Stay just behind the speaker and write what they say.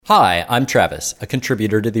Hi, I'm Travis, a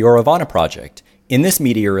contributor to the Auravana project. In this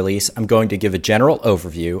media release, I'm going to give a general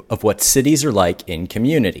overview of what cities are like in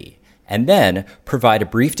community, and then provide a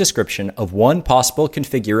brief description of one possible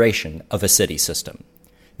configuration of a city system.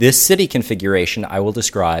 This city configuration I will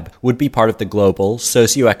describe would be part of the global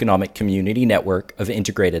socioeconomic community network of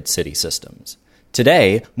integrated city systems.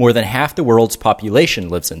 Today, more than half the world's population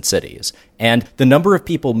lives in cities, and the number of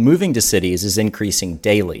people moving to cities is increasing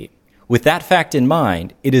daily. With that fact in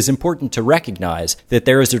mind, it is important to recognize that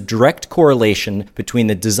there is a direct correlation between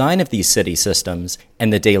the design of these city systems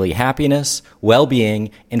and the daily happiness,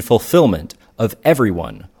 well-being, and fulfillment of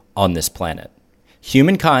everyone on this planet.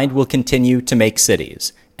 Humankind will continue to make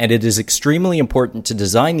cities, and it is extremely important to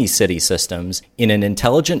design these city systems in an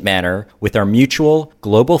intelligent manner with our mutual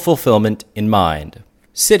global fulfillment in mind.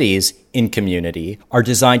 Cities, in community, are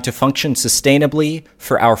designed to function sustainably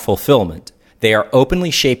for our fulfillment. They are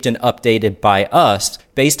openly shaped and updated by us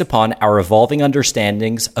based upon our evolving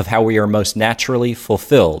understandings of how we are most naturally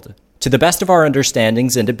fulfilled. To the best of our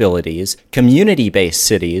understandings and abilities, community-based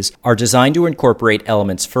cities are designed to incorporate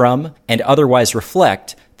elements from and otherwise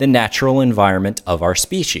reflect the natural environment of our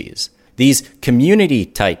species. These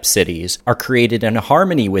community-type cities are created in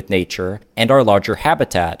harmony with nature and our larger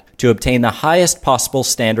habitat to obtain the highest possible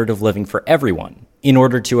standard of living for everyone. In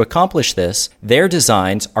order to accomplish this, their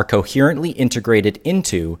designs are coherently integrated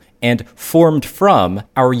into and formed from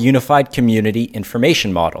our unified community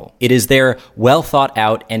information model. It is their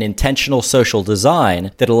well-thought-out and intentional social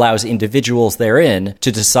design that allows individuals therein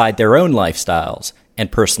to decide their own lifestyles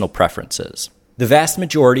and personal preferences. The vast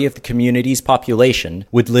majority of the community's population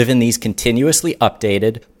would live in these continuously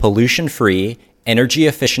updated, pollution-free,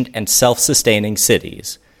 energy-efficient, and self-sustaining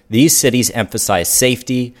cities. These cities emphasize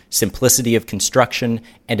safety, simplicity of construction,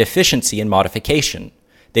 and efficiency in modification.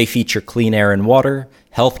 They feature clean air and water,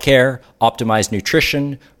 healthcare, optimized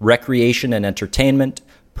nutrition, recreation and entertainment,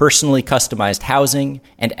 personally customized housing,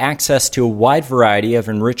 and access to a wide variety of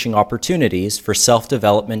enriching opportunities for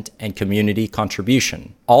self-development and community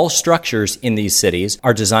contribution. All structures in these cities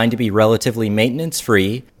are designed to be relatively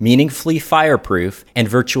maintenance-free, meaningfully fireproof, and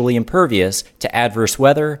virtually impervious to adverse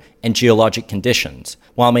weather and geologic conditions,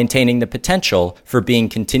 while maintaining the potential for being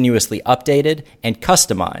continuously updated and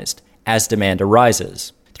customized as demand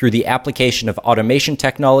arises. Through the application of automation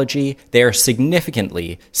technology, they are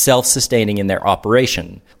significantly self-sustaining in their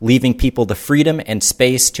operation, leaving people the freedom and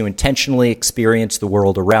space to intentionally experience the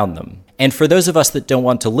world around them. And for those of us that don't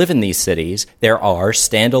want to live in these cities, there are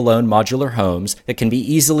standalone modular homes that can be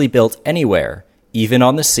easily built anywhere, even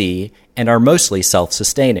on the sea, and are mostly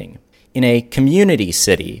self-sustaining. In a community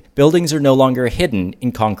city, buildings are no longer hidden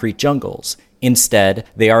in concrete jungles. Instead,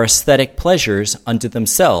 they are aesthetic pleasures unto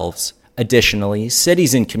themselves. Additionally,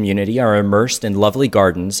 cities in community are immersed in lovely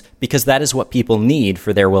gardens because that is what people need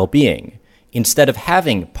for their well-being. Instead of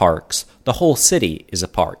having parks, the whole city is a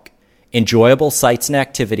park. Enjoyable sites and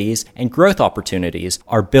activities and growth opportunities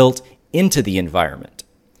are built into the environment.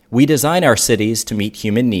 We design our cities to meet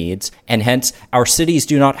human needs, and hence our cities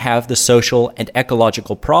do not have the social and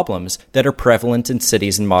ecological problems that are prevalent in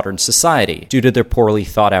cities in modern society due to their poorly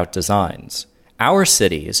thought-out designs. Our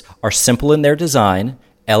cities are simple in their design,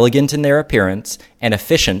 elegant in their appearance, and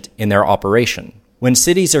efficient in their operation. When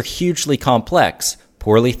cities are hugely complex,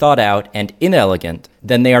 poorly thought out, and inelegant,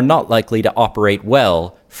 then they are not likely to operate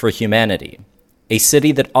well for humanity. A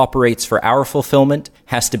city that operates for our fulfillment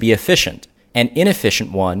has to be efficient. An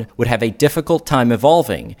inefficient one would have a difficult time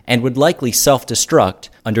evolving and would likely self-destruct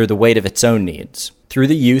under the weight of its own needs. Through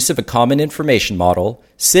the use of a common information model,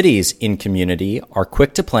 cities in community are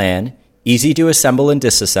quick to plan, easy to assemble and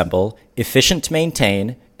disassemble, efficient to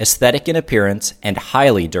maintain, aesthetic in appearance, and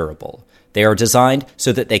highly durable. They are designed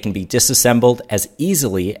so that they can be disassembled as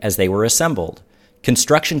easily as they were assembled.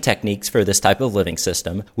 Construction techniques for this type of living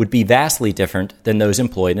system would be vastly different than those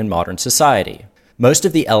employed in modern society. Most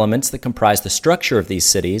of the elements that comprise the structure of these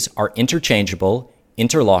cities are interchangeable,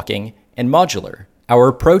 interlocking, and modular. Our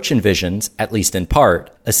approach envisions, at least in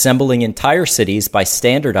part, assembling entire cities by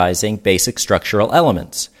standardizing basic structural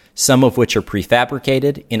elements, some of which are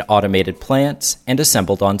prefabricated in automated plants and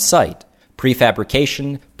assembled on site.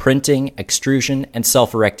 Prefabrication, printing, extrusion, and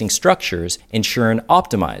self-erecting structures ensure an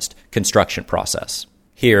optimized construction process.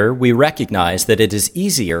 Here, we recognize that it is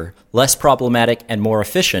easier, less problematic, and more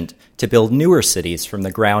efficient to build newer cities from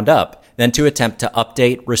the ground up than to attempt to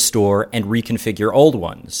update, restore, and reconfigure old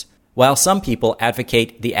ones. While some people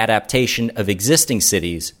advocate the adaptation of existing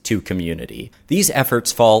cities to community, these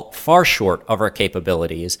efforts fall far short of our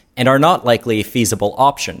capabilities and are not likely a feasible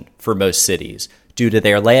option for most cities due to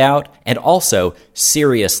their layout and also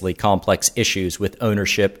seriously complex issues with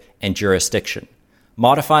ownership and jurisdiction.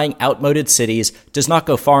 modifying outmoded cities does not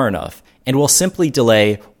go far enough and will simply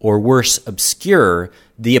delay, or worse, obscure,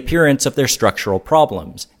 the appearance of their structural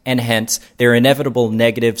problems, and hence their inevitable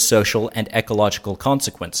negative social and ecological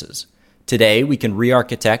consequences. Today, we can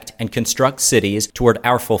re-architect and construct cities toward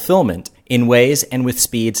our fulfillment in ways and with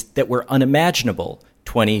speeds that were unimaginable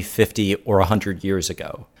 20, 50, or 100 years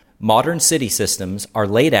ago. Modern city systems are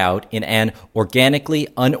laid out in an organically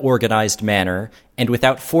unorganized manner and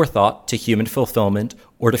without forethought to human fulfillment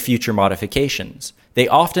or to future modifications. They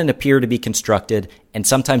often appear to be constructed and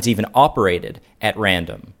sometimes even operated at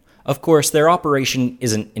random. Of course, their operation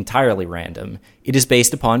isn't entirely random. It is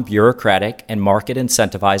based upon bureaucratic and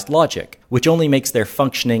market-incentivized logic, which only makes their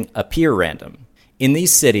functioning appear random. In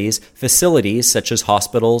these cities, facilities such as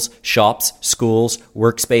hospitals, shops, schools,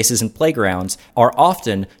 workspaces, and playgrounds are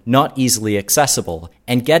often not easily accessible,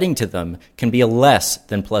 and getting to them can be a less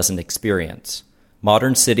than pleasant experience.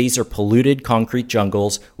 Modern cities are polluted concrete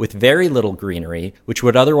jungles with very little greenery, which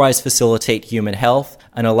would otherwise facilitate human health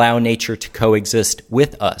and allow nature to coexist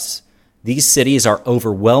with us. These cities are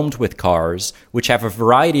overwhelmed with cars, which have a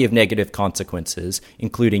variety of negative consequences,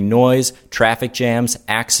 including noise, traffic jams,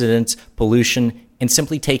 accidents, pollution, and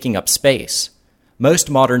simply taking up space.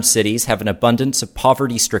 Most modern cities have an abundance of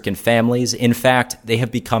poverty-stricken families. In fact, they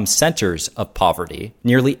have become centers of poverty.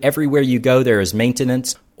 Nearly everywhere you go, there is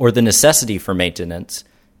maintenance or the necessity for maintenance.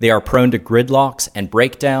 They are prone to gridlocks and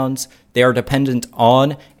breakdowns. They are dependent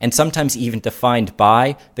on, and sometimes even defined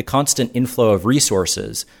by, the constant inflow of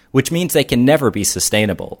resources, which means they can never be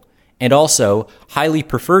sustainable. And also, highly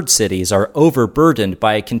preferred cities are overburdened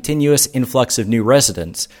by a continuous influx of new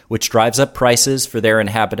residents, which drives up prices for their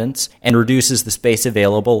inhabitants and reduces the space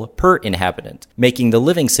available per inhabitant, making the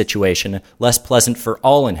living situation less pleasant for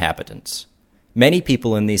all inhabitants. Many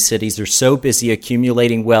people in these cities are so busy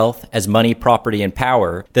accumulating wealth as money, property, and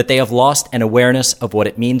power that they have lost an awareness of what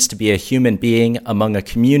it means to be a human being among a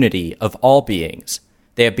community of all beings.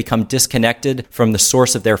 They have become disconnected from the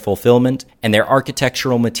source of their fulfillment, and their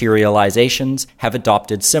architectural materializations have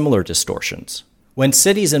adopted similar distortions. When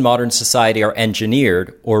cities in modern society are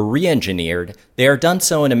engineered or re-engineered, they are done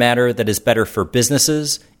so in a manner that is better for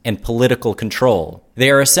businesses and political control.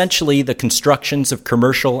 They are essentially the constructions of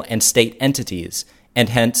commercial and state entities, and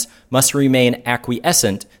hence must remain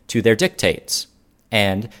acquiescent to their dictates.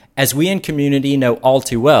 And, as we in community know all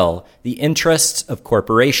too well, the interests of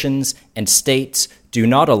corporations and states do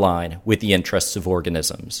not align with the interests of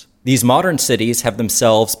organisms. These modern cities have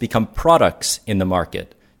themselves become products in the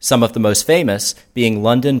market, some of the most famous being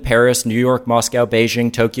London, Paris, New York, Moscow,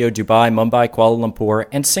 Beijing, Tokyo, Dubai, Mumbai, Kuala Lumpur,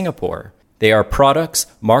 and Singapore. They are products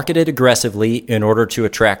marketed aggressively in order to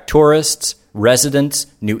attract tourists, residents,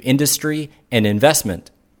 new industry, and investment.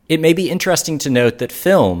 It may be interesting to note that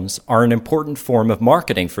films are an important form of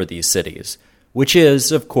marketing for these cities, which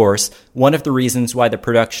is, of course, one of the reasons why the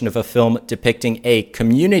production of a film depicting a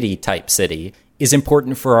community-type city is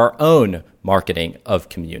important for our own marketing of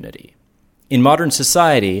community. In modern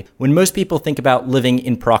society, when most people think about living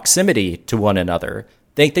in proximity to one another,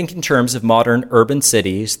 they think in terms of modern urban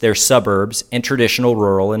cities, their suburbs, and traditional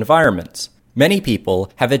rural environments. Many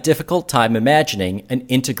people have a difficult time imagining an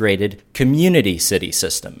integrated community city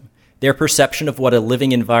system. Their perception of what a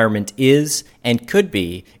living environment is and could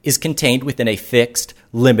be is contained within a fixed,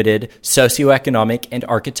 limited, socioeconomic and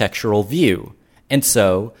architectural view. And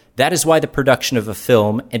so, that is why the production of a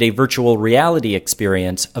film and a virtual reality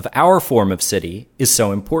experience of our form of city is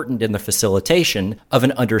so important in the facilitation of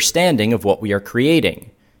an understanding of what we are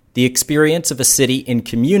creating. The experience of a city in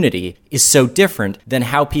community is so different than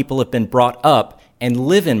how people have been brought up and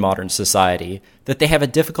live in modern society that they have a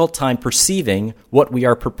difficult time perceiving what we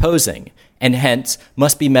are proposing, and hence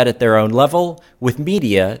must be met at their own level with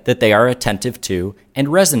media that they are attentive to and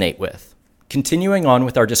resonate with. Continuing on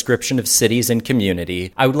with our description of cities and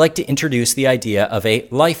community, I would like to introduce the idea of a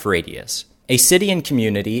life radius. A city and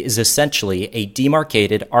community is essentially a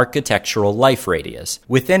demarcated architectural life radius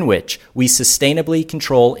within which we sustainably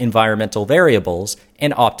control environmental variables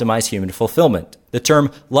and optimize human fulfillment. The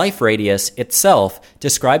term life radius itself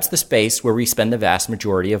describes the space where we spend the vast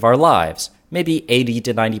majority of our lives, maybe 80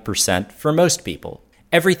 to 90% for most people.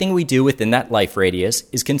 Everything we do within that life radius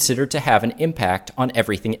is considered to have an impact on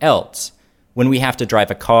everything else. When we have to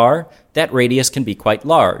drive a car, that radius can be quite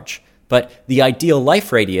large. But the ideal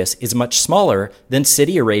life radius is much smaller than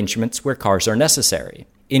city arrangements where cars are necessary.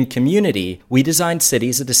 In community, we design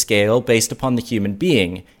cities at a scale based upon the human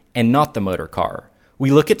being and not the motor car.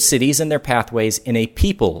 We look at cities and their pathways in a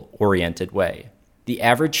people-oriented way. The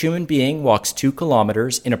average human being walks 2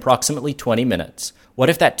 kilometers in approximately 20 minutes. What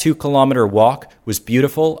if that 2-kilometer walk was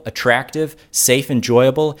beautiful, attractive, safe,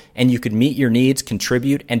 enjoyable, and you could meet your needs,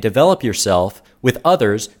 contribute, and develop yourself with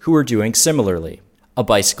others who are doing similarly? A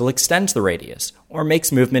bicycle extends the radius, or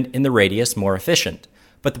makes movement in the radius more efficient.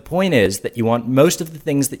 But the point is that you want most of the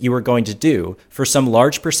things that you are going to do for some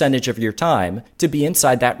large percentage of your time to be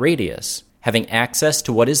inside that radius. Having access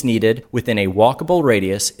to what is needed within a walkable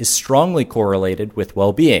radius is strongly correlated with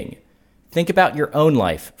well-being. Think about your own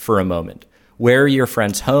life for a moment. Where are your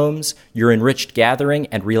friends' homes, your enriched gathering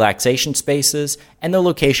and relaxation spaces, and the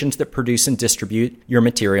locations that produce and distribute your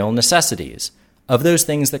material necessities? Of those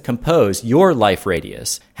things that compose your life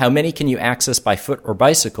radius, how many can you access by foot or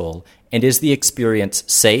bicycle, and is the experience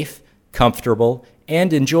safe, comfortable,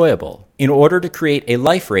 and enjoyable? In order to create a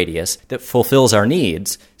life radius that fulfills our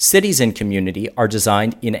needs, cities and community are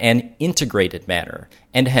designed in an integrated manner,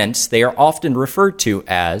 and hence they are often referred to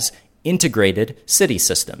as integrated city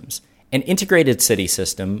systems. An integrated city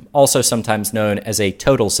system, also sometimes known as a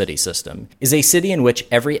total city system, is a city in which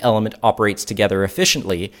every element operates together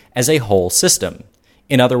efficiently as a whole system.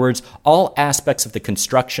 In other words, all aspects of the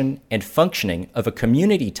construction and functioning of a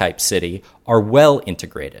community-type city are well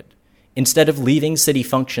integrated. Instead of leaving city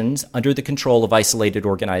functions under the control of isolated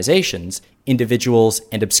organizations, individuals,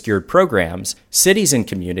 and obscured programs, cities and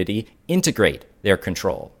community integrate their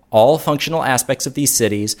control. All functional aspects of these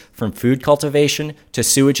cities, from food cultivation to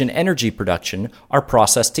sewage and energy production, are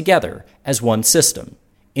processed together as one system.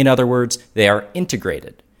 In other words, they are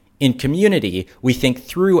integrated. In community, we think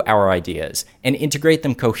through our ideas and integrate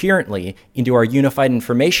them coherently into our unified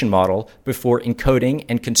information model before encoding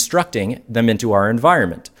and constructing them into our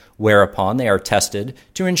environment, whereupon they are tested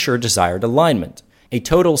to ensure desired alignment. A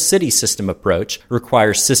total city system approach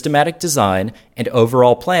requires systematic design and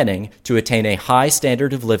overall planning to attain a high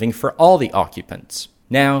standard of living for all the occupants.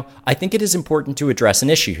 Now, I think it is important to address an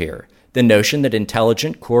issue here. The notion that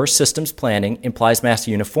intelligent core systems planning implies mass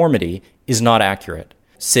uniformity is not accurate.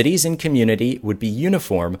 Cities and community would be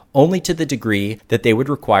uniform only to the degree that they would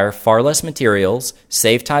require far less materials,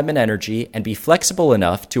 save time and energy, and be flexible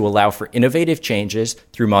enough to allow for innovative changes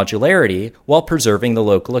through modularity while preserving the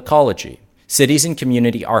local ecology. Cities and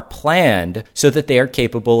community are planned so that they are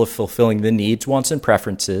capable of fulfilling the needs, wants, and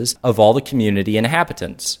preferences of all the community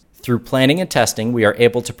inhabitants. Through planning and testing, we are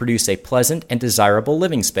able to produce a pleasant and desirable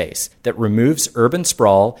living space that removes urban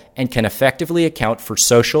sprawl and can effectively account for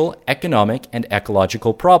social, economic, and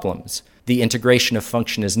ecological problems. The integration of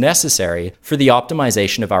function is necessary for the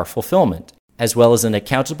optimization of our fulfillment, as well as an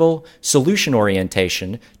accountable solution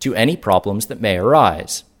orientation to any problems that may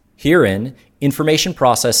arise. Herein, information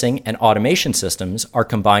processing and automation systems are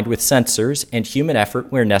combined with sensors and human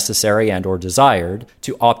effort where necessary and/or desired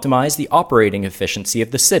to optimize the operating efficiency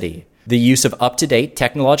of the city. The use of up-to-date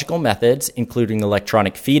technological methods, including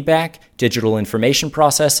electronic feedback, digital information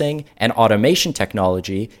processing, and automation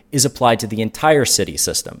technology, is applied to the entire city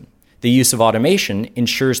system. The use of automation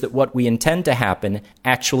ensures that what we intend to happen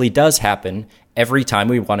actually does happen every time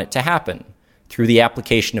we want it to happen. Through the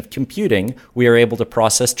application of computing, we are able to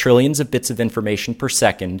process trillions of bits of information per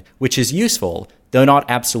second, which is useful, though not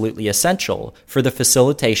absolutely essential, for the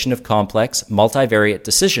facilitation of complex, multivariate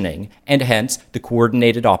decisioning, and hence the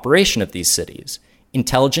coordinated operation of these cities.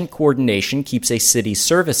 Intelligent coordination keeps a city's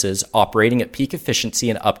services operating at peak efficiency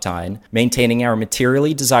and uptime, maintaining our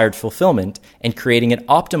materially desired fulfillment, and creating an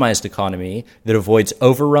optimized economy that avoids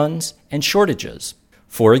overruns and shortages.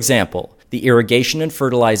 For example, the irrigation and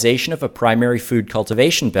fertilization of a primary food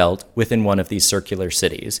cultivation belt within one of these circular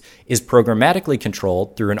cities is programmatically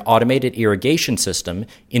controlled through an automated irrigation system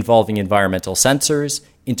involving environmental sensors,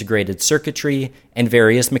 integrated circuitry, and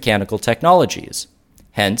various mechanical technologies.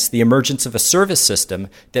 Hence, the emergence of a service system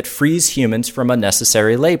that frees humans from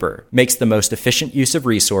unnecessary labor, makes the most efficient use of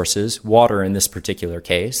resources, water in this particular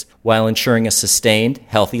case, while ensuring a sustained,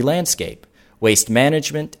 healthy landscape. Waste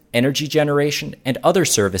management, energy generation, and other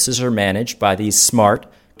services are managed by these smart,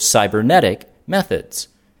 cybernetic methods.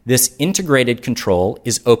 This integrated control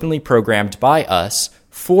is openly programmed by us,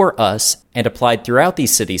 for us, and applied throughout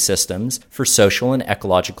these city systems for social and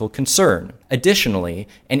ecological concern. Additionally,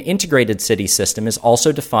 an integrated city system is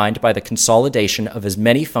also defined by the consolidation of as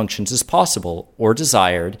many functions as possible, or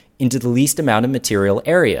desired, into the least amount of material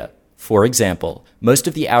area. For example, most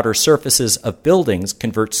of the outer surfaces of buildings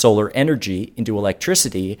convert solar energy into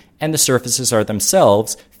electricity, and the surfaces are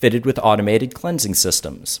themselves fitted with automated cleansing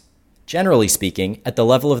systems. Generally speaking, at the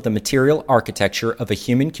level of the material architecture of a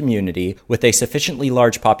human community with a sufficiently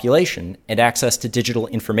large population and access to digital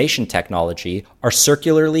information technology are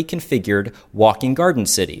circularly configured walking garden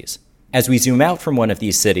cities. As we zoom out from one of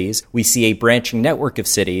these cities, we see a branching network of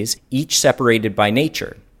cities, each separated by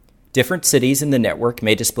nature. Different cities in the network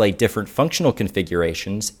may display different functional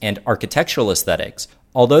configurations and architectural aesthetics,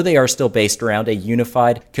 although they are still based around a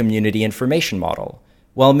unified community information model.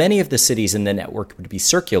 While many of the cities in the network would be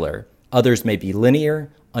circular, others may be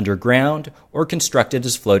linear, underground, or constructed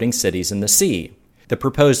as floating cities in the sea. The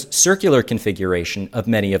proposed circular configuration of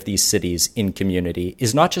many of these cities in community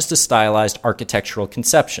is not just a stylized architectural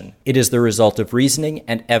conception. It is the result of reasoning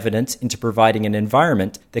and evidence into providing an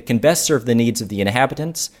environment that can best serve the needs of the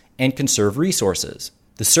inhabitants and conserve resources.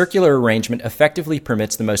 The circular arrangement effectively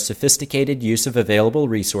permits the most sophisticated use of available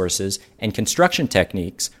resources and construction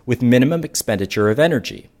techniques with minimum expenditure of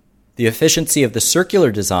energy. The efficiency of the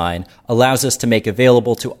circular design allows us to make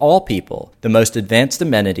available to all people the most advanced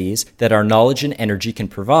amenities that our knowledge and energy can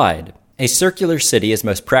provide. A circular city is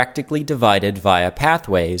most practically divided via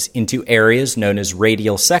pathways into areas known as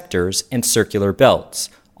radial sectors and circular belts,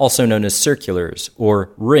 also known as circulars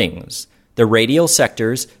or rings. The radial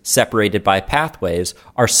sectors, separated by pathways,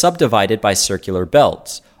 are subdivided by circular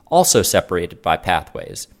belts, also separated by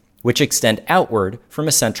pathways, which extend outward from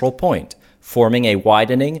a central point, forming a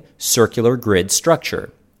widening circular grid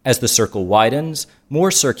structure. As the circle widens, more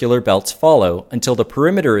circular belts follow until the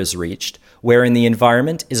perimeter is reached, wherein the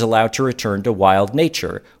environment is allowed to return to wild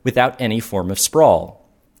nature without any form of sprawl.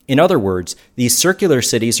 In other words, these circular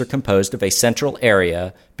cities are composed of a central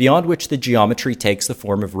area beyond which the geometry takes the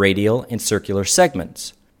form of radial and circular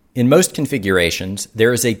segments. In most configurations,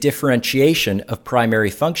 there is a differentiation of primary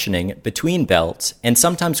functioning between belts and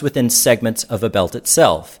sometimes within segments of a belt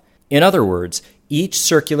itself. In other words, each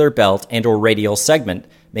circular belt and/or radial segment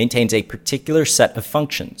maintains a particular set of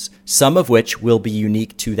functions, some of which will be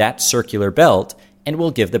unique to that circular belt and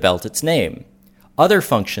will give the belt its name. Other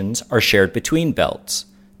functions are shared between belts.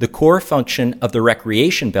 The core function of the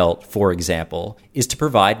recreation belt, for example, is to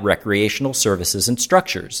provide recreational services and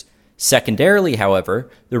structures. Secondarily, however,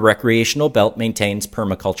 the recreational belt maintains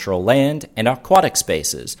permacultural land and aquatic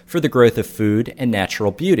spaces for the growth of food and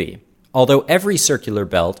natural beauty. Although every circular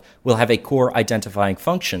belt will have a core identifying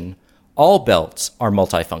function, all belts are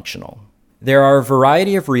multifunctional. There are a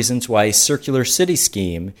variety of reasons why a circular city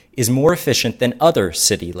scheme is more efficient than other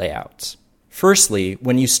city layouts. Firstly,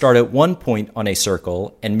 when you start at one point on a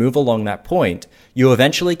circle and move along that point, you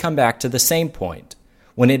eventually come back to the same point.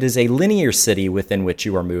 When it is a linear city within which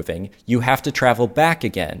you are moving, you have to travel back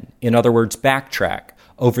again, in other words, backtrack,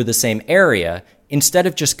 over the same area instead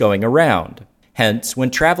of just going around. Hence,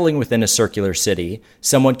 when traveling within a circular city,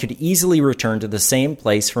 someone could easily return to the same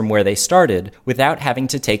place from where they started without having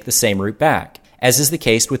to take the same route back, as is the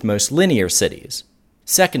case with most linear cities.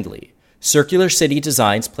 Secondly, circular city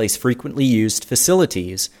designs place frequently used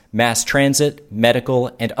facilities, mass transit,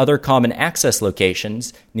 medical, and other common access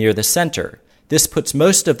locations near the center. This puts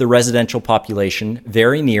most of the residential population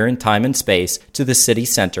very near in time and space to the city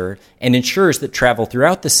center and ensures that travel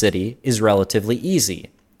throughout the city is relatively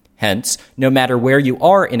easy. Hence, no matter where you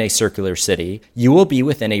are in a circular city, you will be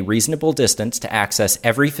within a reasonable distance to access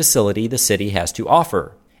every facility the city has to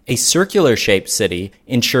offer. A circular-shaped city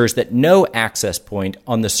ensures that no access point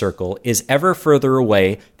on the circle is ever further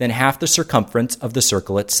away than half the circumference of the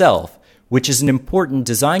circle itself, which is an important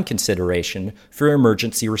design consideration for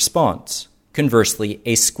emergency response. Conversely,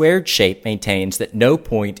 a squared shape maintains that no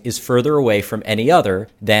point is further away from any other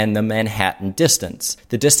than the Manhattan distance,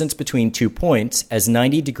 the distance between 2 points as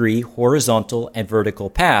 90-degree horizontal and vertical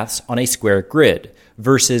paths on a square grid,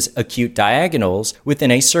 versus acute diagonals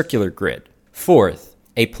within a circular grid. Fourth,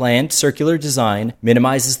 a planned circular design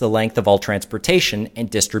minimizes the length of all transportation and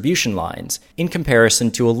distribution lines in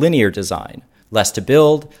comparison to a linear design, less to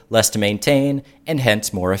build, less to maintain, and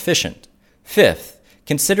hence more efficient. Fifth,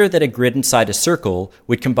 consider that a grid inside a circle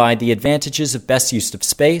would combine the advantages of best use of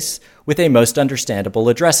space with a most understandable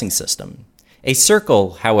addressing system. A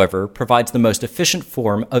circle, however, provides the most efficient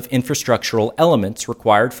form of infrastructural elements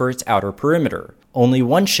required for its outer perimeter. Only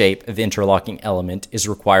one shape of interlocking element is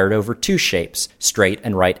required over two shapes, straight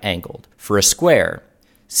and right-angled, for a square.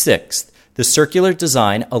 Sixth, the circular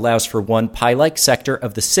design allows for one pie-like sector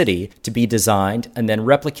of the city to be designed and then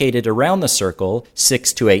replicated around the circle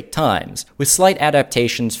 6 to 8 times, with slight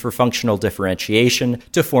adaptations for functional differentiation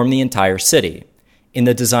to form the entire city. In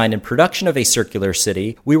the design and production of a circular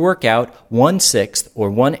city, we work out 1/6 or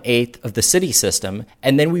 1/8 of the city system,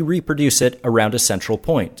 and then we reproduce it around a central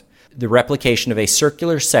point. The replication of a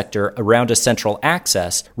circular sector around a central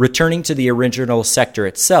axis, returning to the original sector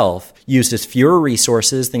itself, uses fewer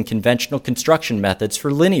resources than conventional construction methods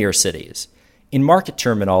for linear cities. In market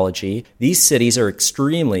terminology, these cities are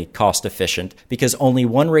extremely cost efficient because only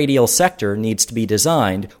one radial sector needs to be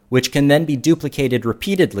designed, which can then be duplicated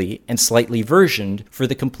repeatedly and slightly versioned for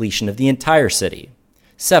the completion of the entire city.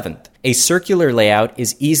 Seventh, a circular layout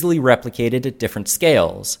is easily replicated at different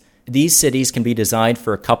scales. These cities can be designed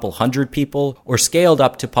for a couple hundred people or scaled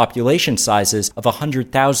up to population sizes of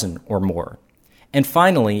 100,000 or more. And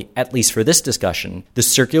finally, at least for this discussion, the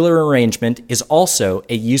circular arrangement is also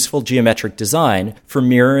a useful geometric design for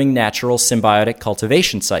mirroring natural symbiotic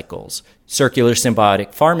cultivation cycles. Circular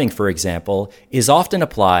symbiotic farming, for example, is often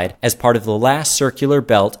applied as part of the last circular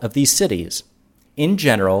belt of these cities. In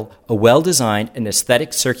general, a well-designed and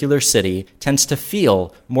aesthetic circular city tends to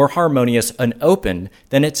feel more harmonious and open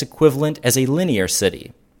than its equivalent as a linear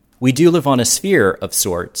city. We do live on a sphere of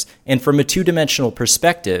sorts, and from a two-dimensional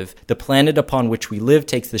perspective, the planet upon which we live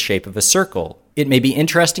takes the shape of a circle. It may be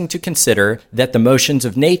interesting to consider that the motions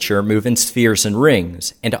of nature move in spheres and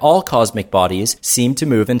rings, and all cosmic bodies seem to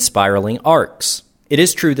move in spiraling arcs. It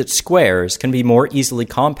is true that squares can be more easily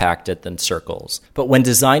compacted than circles, but when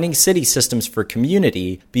designing city systems for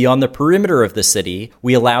community, beyond the perimeter of the city,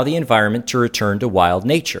 we allow the environment to return to wild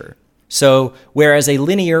nature. So, whereas a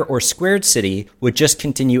linear or squared city would just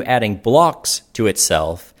continue adding blocks to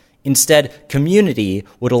itself, instead, community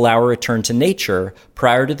would allow a return to nature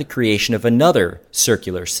prior to the creation of another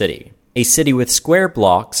circular city. A city with square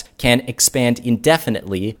blocks can expand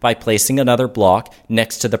indefinitely by placing another block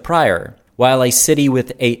next to the prior, while a city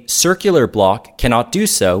with a circular block cannot do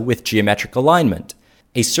so with geometric alignment.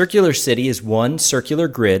 A circular city is one circular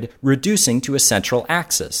grid reducing to a central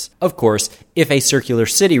axis. Of course, if a circular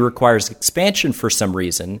city requires expansion for some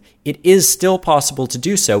reason, it is still possible to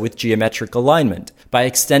do so with geometric alignment by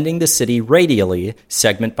extending the city radially,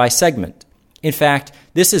 segment by segment. In fact,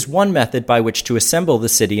 this is one method by which to assemble the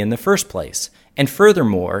city in the first place. And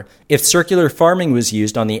furthermore, if circular farming was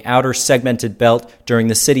used on the outer segmented belt during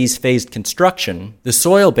the city's phased construction, the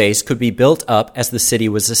soil base could be built up as the city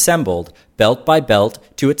was assembled, belt by belt,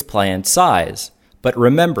 to its planned size. But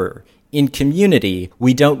remember, in community,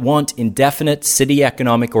 we don't want indefinite city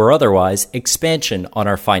economic or otherwise expansion on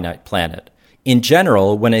our finite planet. In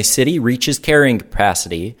general, when a city reaches carrying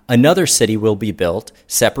capacity, another city will be built,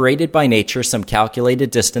 separated by nature some calculated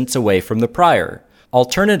distance away from the prior.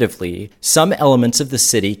 Alternatively, some elements of the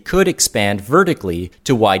city could expand vertically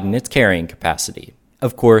to widen its carrying capacity.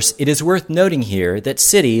 Of course, it is worth noting here that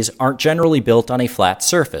cities aren't generally built on a flat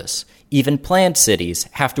surface. Even planned cities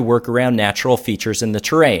have to work around natural features in the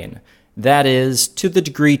terrain. That is, to the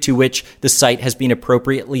degree to which the site has been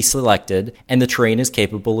appropriately selected and the terrain is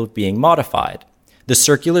capable of being modified. The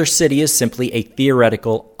circular city is simply a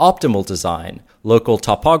theoretical, optimal design. Local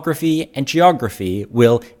topography and geography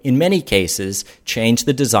will, in many cases, change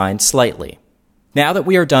the design slightly. Now that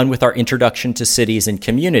we are done with our introduction to cities and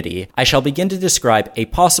community, I shall begin to describe a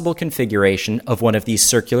possible configuration of one of these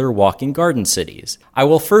circular walking garden cities. I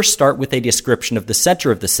will first start with a description of the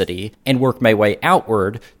center of the city and work my way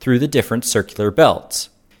outward through the different circular belts.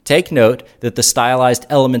 Take note that the stylized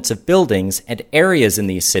elements of buildings and areas in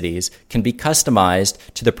these cities can be customized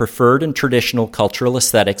to the preferred and traditional cultural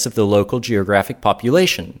aesthetics of the local geographic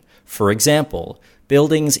population. For example,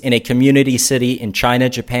 buildings in a community city in China,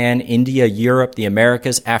 Japan, India, Europe, the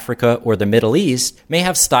Americas, Africa, or the Middle East may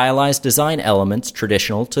have stylized design elements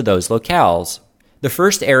traditional to those locales. The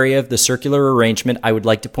first area of the circular arrangement I would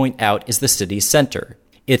like to point out is the city's center,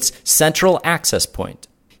 its central access point.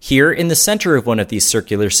 Here, in the center of one of these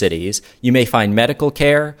circular cities, you may find medical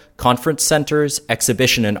care, conference centers,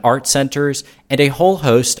 exhibition and art centers, and a whole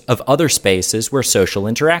host of other spaces where social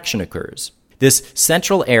interaction occurs. This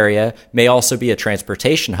central area may also be a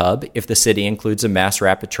transportation hub if the city includes a mass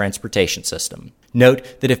rapid transportation system.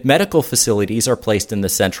 Note that if medical facilities are placed in the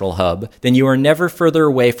central hub, then you are never further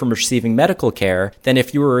away from receiving medical care than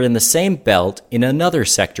if you were in the same belt in another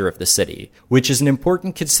sector of the city, which is an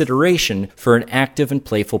important consideration for an active and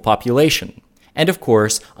playful population. And of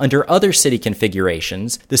course, under other city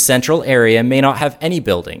configurations, the central area may not have any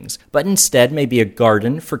buildings, but instead may be a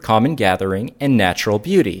garden for common gathering and natural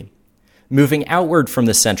beauty. Moving outward from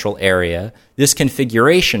the central area, this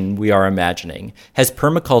configuration we are imagining has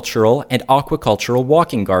permacultural and aquacultural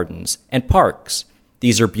walking gardens and parks.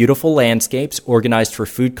 These are beautiful landscapes organized for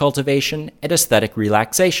food cultivation and aesthetic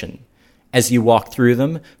relaxation. As you walk through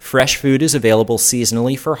them, fresh food is available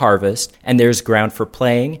seasonally for harvest, and there's ground for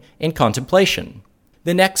playing and contemplation.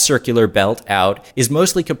 The next circular belt out is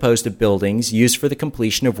mostly composed of buildings used for the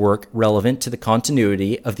completion of work relevant to the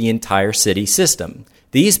continuity of the entire city system.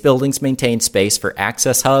 These buildings maintain space for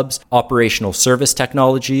access hubs, operational service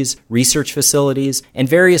technologies, research facilities, and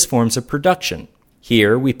various forms of production.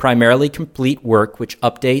 Here, we primarily complete work which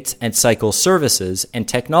updates and cycles services and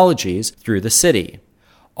technologies through the city.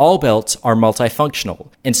 All belts are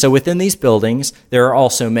multifunctional, and so within these buildings, there are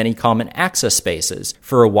also many common access spaces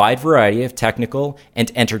for a wide variety of technical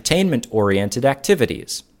and entertainment-oriented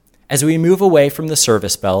activities. As we move away from the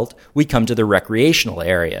service belt, we come to the recreational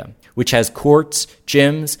area, which has courts,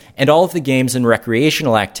 gyms, and all of the games and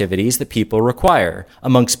recreational activities that people require,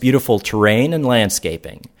 amongst beautiful terrain and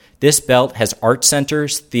landscaping. This belt has art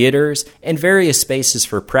centers, theaters, and various spaces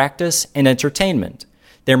for practice and entertainment.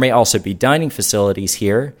 There may also be dining facilities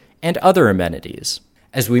here and other amenities.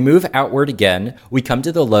 As we move outward again, we come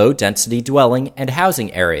to the low-density dwelling and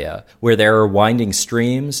housing area, where there are winding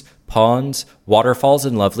streams, ponds, waterfalls,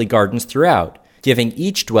 and lovely gardens throughout, giving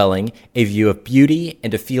each dwelling a view of beauty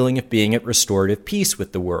and a feeling of being at restorative peace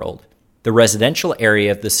with the world. The residential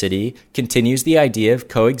area of the city continues the idea of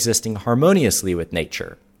coexisting harmoniously with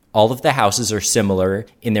nature. All of the houses are similar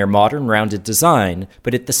in their modern rounded design,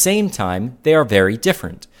 but at the same time, they are very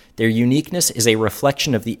different. Their uniqueness is a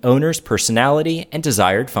reflection of the owner's personality and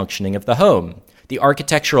desired functioning of the home. The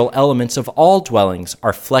architectural elements of all dwellings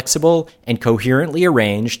are flexible and coherently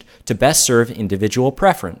arranged to best serve individual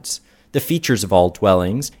preference. The features of all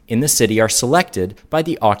dwellings in the city are selected by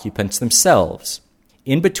the occupants themselves.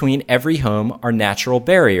 In between every home are natural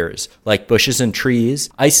barriers, like bushes and trees,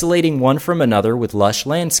 isolating one from another with lush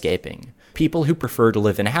landscaping. People who prefer to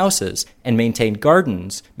live in houses and maintain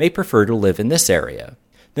gardens may prefer to live in this area.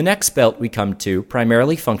 The next belt we come to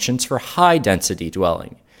primarily functions for high-density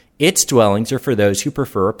dwelling. Its dwellings are for those who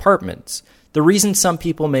prefer apartments. The reason some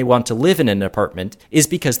people may want to live in an apartment is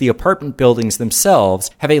because the apartment buildings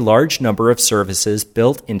themselves have a large number of services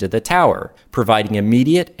built into the tower, providing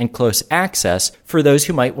immediate and close access for those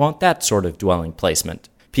who might want that sort of dwelling placement.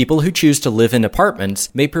 People who choose to live in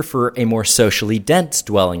apartments may prefer a more socially dense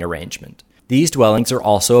dwelling arrangement. These dwellings are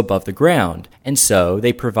also above the ground, and so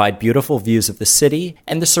they provide beautiful views of the city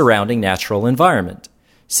and the surrounding natural environment.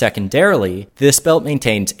 Secondarily, this belt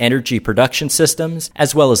maintains energy production systems,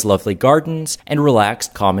 as well as lovely gardens and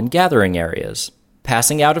relaxed common gathering areas.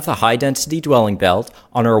 Passing out of the high-density dwelling belt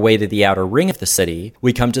on our way to the outer ring of the city,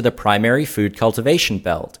 we come to the primary food cultivation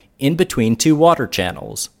belt, in between two water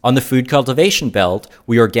channels. On the food cultivation belt,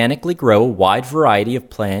 we organically grow a wide variety of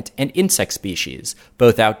plant and insect species,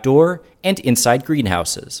 both outdoor and inside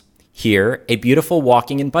greenhouses. Here, a beautiful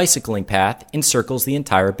walking and bicycling path encircles the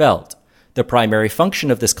entire belt. The primary function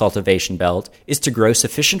of this cultivation belt is to grow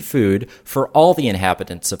sufficient food for all the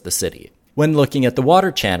inhabitants of the city. When looking at the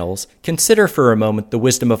water channels, consider for a moment the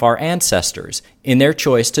wisdom of our ancestors in their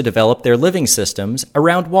choice to develop their living systems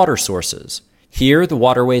around water sources. Here, the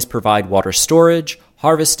waterways provide water storage,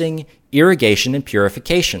 harvesting, irrigation, and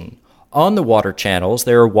purification. On the water channels,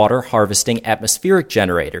 there are water harvesting atmospheric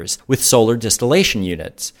generators with solar distillation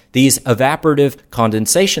units. These evaporative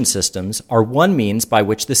condensation systems are one means by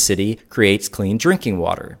which the city creates clean drinking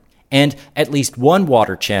water. And at least one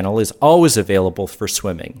water channel is always available for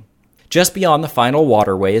swimming. Just beyond the final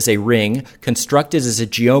waterway is a ring constructed as a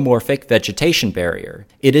geomorphic vegetation barrier.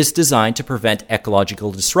 It is designed to prevent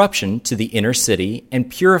ecological disruption to the inner city and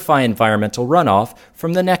purify environmental runoff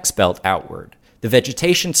from the next belt outward. The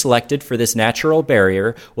vegetation selected for this natural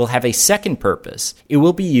barrier will have a second purpose. It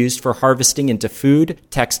will be used for harvesting into food,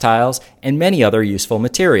 textiles, and many other useful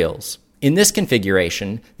materials. In this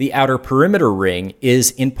configuration, the outer perimeter ring is,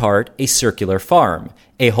 in part, a circular farm,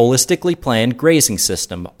 a holistically planned grazing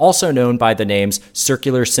system, also known by the names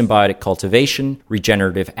circular symbiotic cultivation,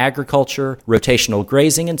 regenerative agriculture, rotational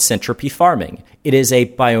grazing, and syntropy farming. It is a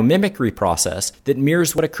biomimicry process that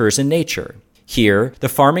mirrors what occurs in nature. Here, the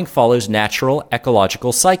farming follows natural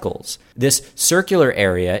ecological cycles. This circular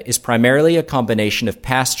area is primarily a combination of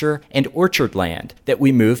pasture and orchard land that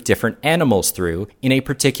we move different animals through in a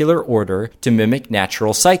particular order to mimic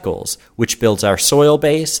natural cycles, which builds our soil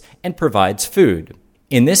base and provides food.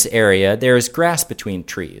 In this area, there is grass between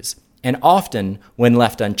trees, and often, when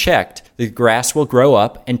left unchecked, the grass will grow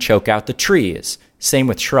up and choke out the trees. Same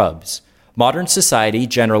with shrubs. Modern society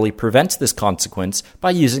generally prevents this consequence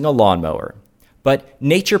by using a lawnmower. But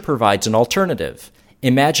nature provides an alternative.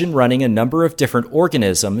 Imagine running a number of different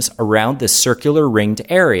organisms around this circular ringed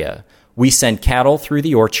area. We send cattle through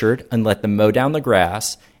the orchard and let them mow down the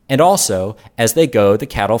grass, and also, as they go, the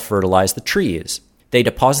cattle fertilize the trees. They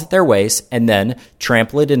deposit their waste and then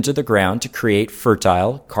trample it into the ground to create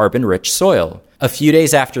fertile, carbon-rich soil. A few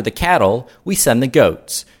days after the cattle, we send the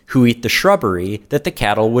goats, who eat the shrubbery that the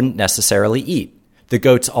cattle wouldn't necessarily eat. The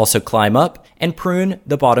goats also climb up and prune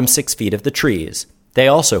the bottom 6 feet of the trees. They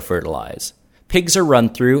also fertilize. Pigs are run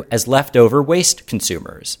through as leftover waste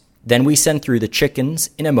consumers. Then we send through the chickens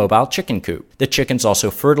in a mobile chicken coop. The chickens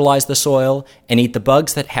also fertilize the soil and eat the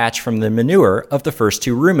bugs that hatch from the manure of the first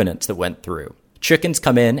 2 ruminants that went through. Chickens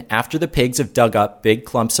come in after the pigs have dug up big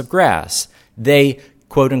clumps of grass. They,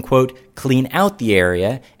 quote-unquote, clean out the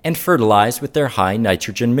area and fertilize with their high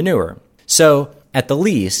nitrogen manure. So, at the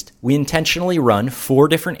least, we intentionally run 4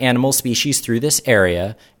 different animal species through this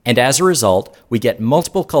area, and as a result, we get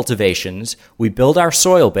multiple cultivations, we build our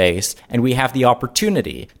soil base, and we have the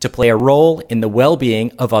opportunity to play a role in the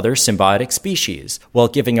well-being of other symbiotic species, while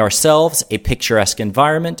giving ourselves a picturesque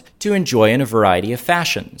environment to enjoy in a variety of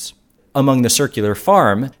fashions. Among the circular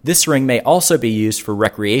farm, this ring may also be used for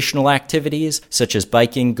recreational activities such as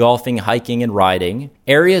biking, golfing, hiking, and riding.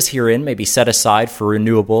 Areas herein may be set aside for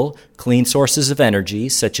renewable, clean sources of energy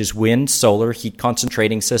such as wind, solar, heat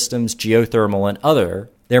concentrating systems, geothermal, and other.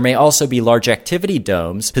 There may also be large activity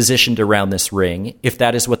domes positioned around this ring if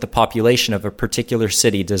that is what the population of a particular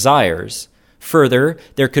city desires. Further,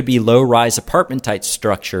 there could be low-rise apartment-type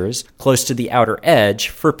structures close to the outer edge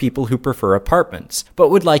for people who prefer apartments, but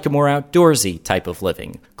would like a more outdoorsy type of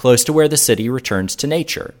living, close to where the city returns to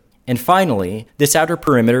nature. And finally, this outer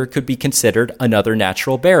perimeter could be considered another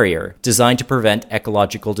natural barrier, designed to prevent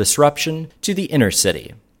ecological disruption to the inner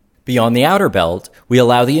city. Beyond the outer belt, we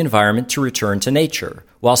allow the environment to return to nature,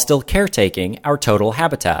 while still caretaking our total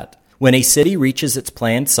habitat. When a city reaches its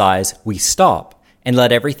planned size, we stop and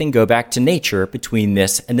let everything go back to nature between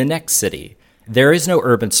this and the next city. There is no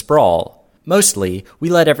urban sprawl. Mostly, we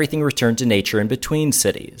let everything return to nature in between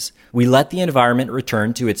cities. We let the environment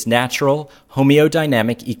return to its natural,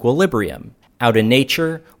 homeodynamic equilibrium. Out in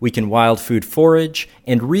nature, we can wild food forage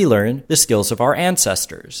and relearn the skills of our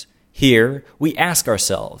ancestors. Here, we ask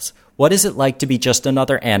ourselves, what is it like to be just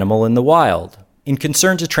another animal in the wild? In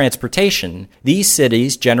concern to transportation, these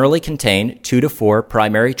cities generally contain 2 to 4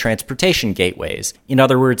 primary transportation gateways, in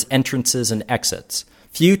other words, entrances and exits.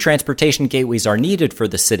 Few transportation gateways are needed for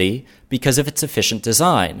the city because of its efficient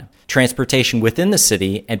design. Transportation within the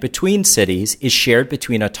city and between cities is shared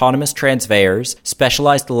between autonomous transveyors,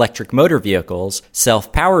 specialized electric motor vehicles,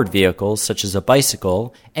 self-powered vehicles such as a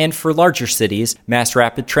bicycle, and for larger cities, mass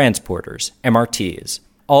rapid transporters, MRTs,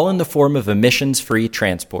 all in the form of emissions-free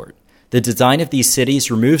transport. The design of these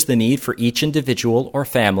cities removes the need for each individual or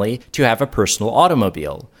family to have a personal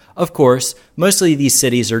automobile. Of course, mostly these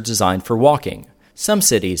cities are designed for walking. Some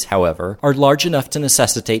cities, however, are large enough to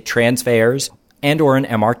necessitate transveyors and/or an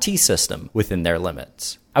MRT system within their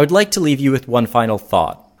limits. I would like to leave you with one final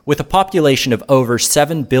thought. With a population of over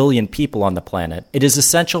 7 billion people on the planet, it is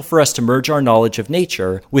essential for us to merge our knowledge of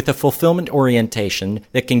nature with a fulfillment orientation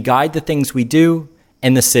that can guide the things we do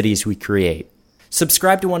and the cities we create.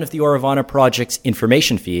 Subscribe to one of the Auravana Project's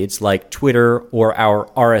information feeds like Twitter or our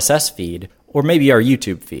RSS feed, or maybe our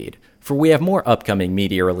YouTube feed, for we have more upcoming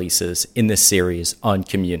media releases in this series on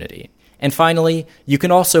community. And finally, you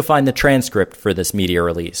can also find the transcript for this media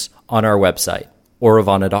release on our website,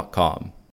 auravana.com.